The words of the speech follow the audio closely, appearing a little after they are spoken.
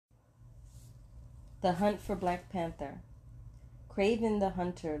The hunt for Black Panther. Craven the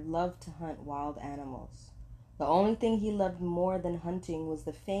hunter loved to hunt wild animals. The only thing he loved more than hunting was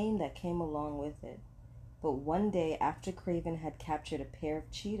the fame that came along with it. But one day, after Craven had captured a pair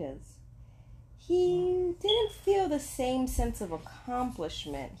of cheetahs, he didn't feel the same sense of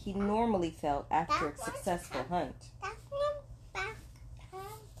accomplishment he normally felt after a successful hunt.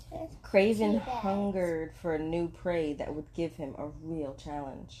 Craven hungered for a new prey that would give him a real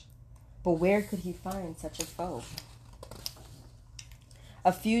challenge. But where could he find such a foe?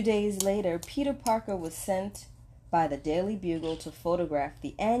 A few days later, Peter Parker was sent by the Daily Bugle to photograph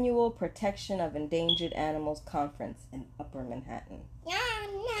the annual Protection of Endangered Animals Conference in Upper Manhattan.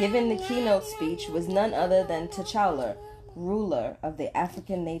 Giving the keynote speech was none other than T'Challa, ruler of the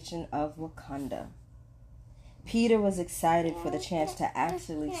African nation of Wakanda. Peter was excited for the chance to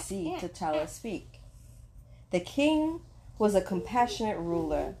actually see T'Challa speak. The king was a compassionate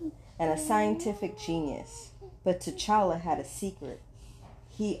ruler and a scientific genius, but T'Challa had a secret.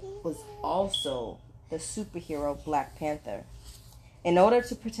 He was also the superhero Black Panther. In order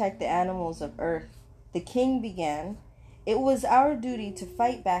to protect the animals of Earth, the king began, "It was our duty to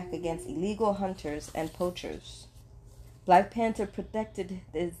fight back against illegal hunters and poachers." Black Panther protected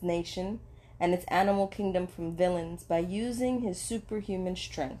his nation and its animal kingdom from villains by using his superhuman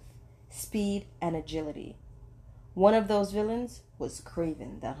strength, speed, and agility. One of those villains was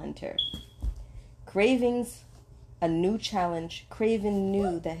Craven the hunter. Craving's a new challenge. Craven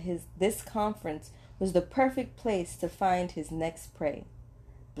knew that this conference was the perfect place to find his next prey,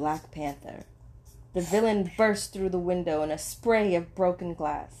 Black Panther. The villain burst through the window in a spray of broken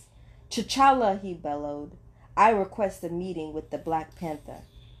glass. "T'Challa," he bellowed, "I request a meeting with the Black Panther."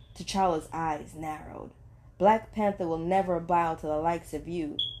 T'Challa's eyes narrowed. "Black Panther will never bow to the likes of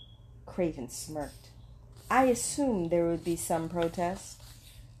you." Craven smirked. "I assumed there would be some protest."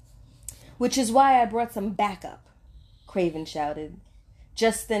 "Which is why I brought some backup," Craven shouted.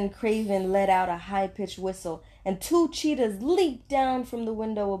 Just then Craven let out a high-pitched whistle, and 2 cheetahs leaped down from the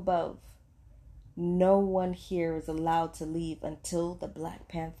window above. "No one here is allowed to leave until the Black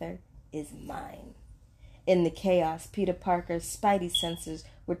Panther is mine." In the chaos, Peter Parker's spidey senses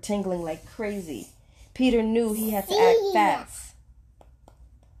were tingling like crazy. Peter knew he had to act fast.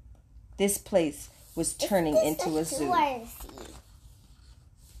 This place was turning into a zoo.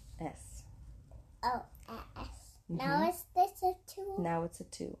 S. Oh, S. Now is this a 2? Now it's a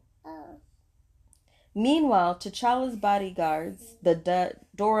 2. Oh. Meanwhile, T'Challa's bodyguards, the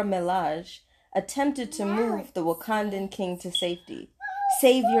Dora Milaje, attempted to move the Wakandan king to safety.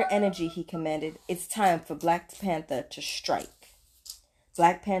 "Save your energy," he commanded. "It's time for Black Panther to strike."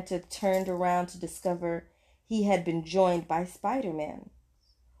 Black Panther turned around to discover he had been joined by Spider-Man.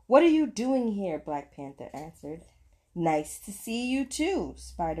 "What are you doing here?" Black Panther answered. "Nice to see you too,"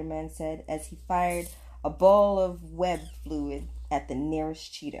 Spider-Man said as he fired a ball of web fluid at the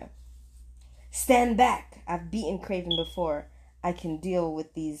nearest cheetah. "Stand back! I've beaten Craven before. I can deal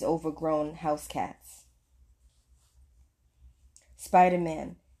with these overgrown house cats."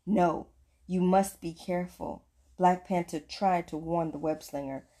 Spider-Man, "No, you must be careful." Black Panther tried to warn the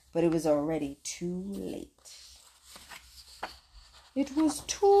web-slinger, but it was already too late. It was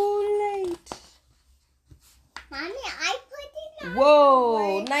too late. Mommy, I put it on.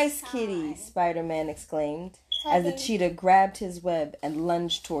 "Whoa, nice kitty," Spider-Man exclaimed as the cheetah grabbed his web and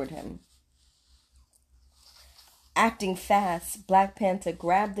lunged toward him. Acting fast, Black Panther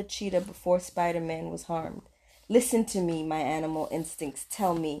grabbed the cheetah before Spider-Man was harmed. "Listen to me, my animal instincts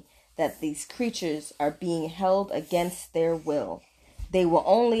tell me that these creatures are being held against their will. They will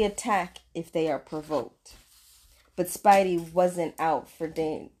only attack if they are provoked." But Spidey wasn't out for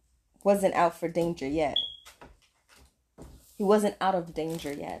danger yet. He wasn't out of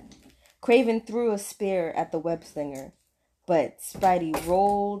danger yet. Craven threw a spear at the web-slinger, but Spidey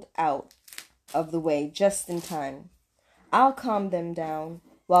rolled out of the way just in time. "I'll calm them down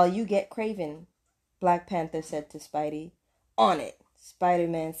while you get Craven," Black Panther said to Spidey. "On it,"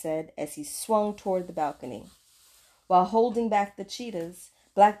 Spider-Man said as he swung toward the balcony. While holding back the cheetahs,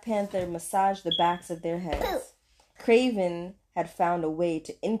 Black Panther massaged the backs of their heads. Craven had found a way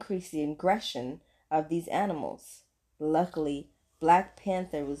to increase the aggression of these animals. Luckily, Black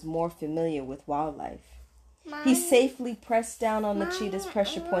Panther was more familiar with wildlife. Mommy, He safely pressed down on the cheetah's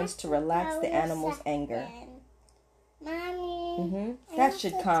pressure points to relax the animal's anger. Mommy. That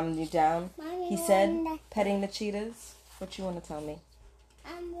should calm you down, Mommy, he said, petting the cheetahs. "What you want to tell me?"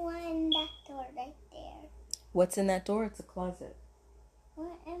 I'm one that door right there. What's in that door? It's a closet.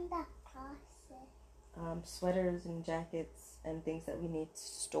 What in the closet? Sweaters and jackets and things that we need to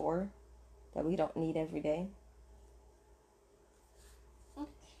store that we don't need every day.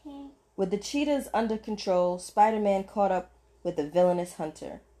 Okay. With the cheetahs under control, Spider-Man caught up with the villainous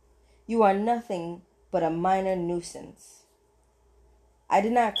hunter. You are nothing but a minor nuisance. I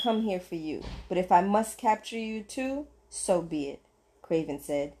did not come here for you, but if I must capture you too, so be it, Kraven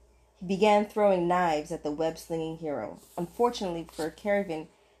said. He began throwing knives at the web-slinging hero. Unfortunately for Kraven,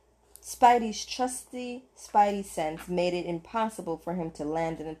 Spidey's trusty Spidey sense made it impossible for him to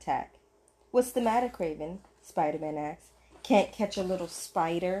land an attack. What's the matter, Kraven? Spider-Man asked. Can't catch a little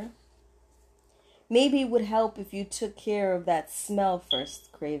spider? Maybe it would help if you took care of that smell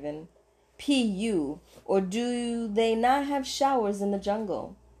first, Kraven. P.U. Or do they not have showers in the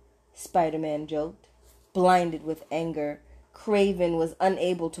jungle? Spider-Man joked. Blinded with anger, Kraven was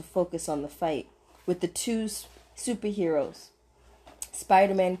unable to focus on the fight with the two superheroes.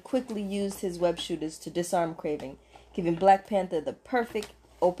 Spider-Man quickly used his web shooters to disarm Kraven, giving Black Panther the perfect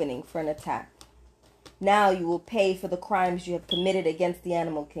opening for an attack. Now you will pay for the crimes you have committed against the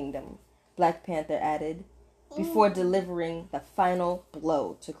animal kingdom, Black Panther added, before delivering the final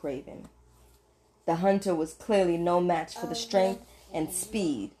blow to Kraven. The hunter was clearly no match for the strength and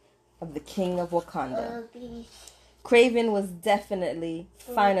speed of the king of Wakanda. Kraven was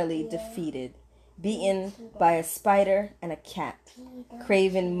finally defeated, beaten by a spider and a cat.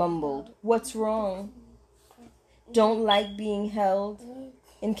 Kraven mumbled, "What's wrong? Don't like being held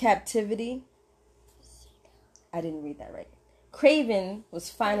in captivity?" I didn't read that right. Kraven was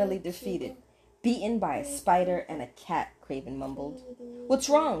finally defeated, beaten by a spider and a cat, Kraven mumbled. "What's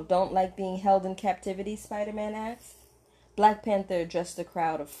wrong? Don't like being held in captivity?" Spider-Man asked. Black Panther addressed a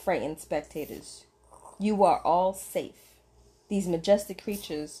crowd of frightened spectators. "You are all safe. These majestic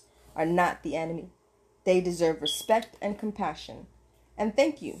creatures are not the enemy. They deserve respect and compassion. And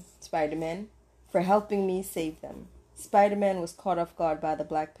thank you, Spider-Man, for helping me save them." Spider-Man was caught off guard by the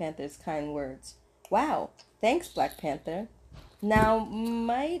Black Panther's kind words. "Wow, thanks, Black Panther. Now,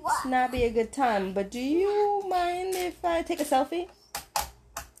 might not be a good time, but do you mind if I take a selfie?"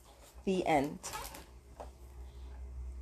 The end.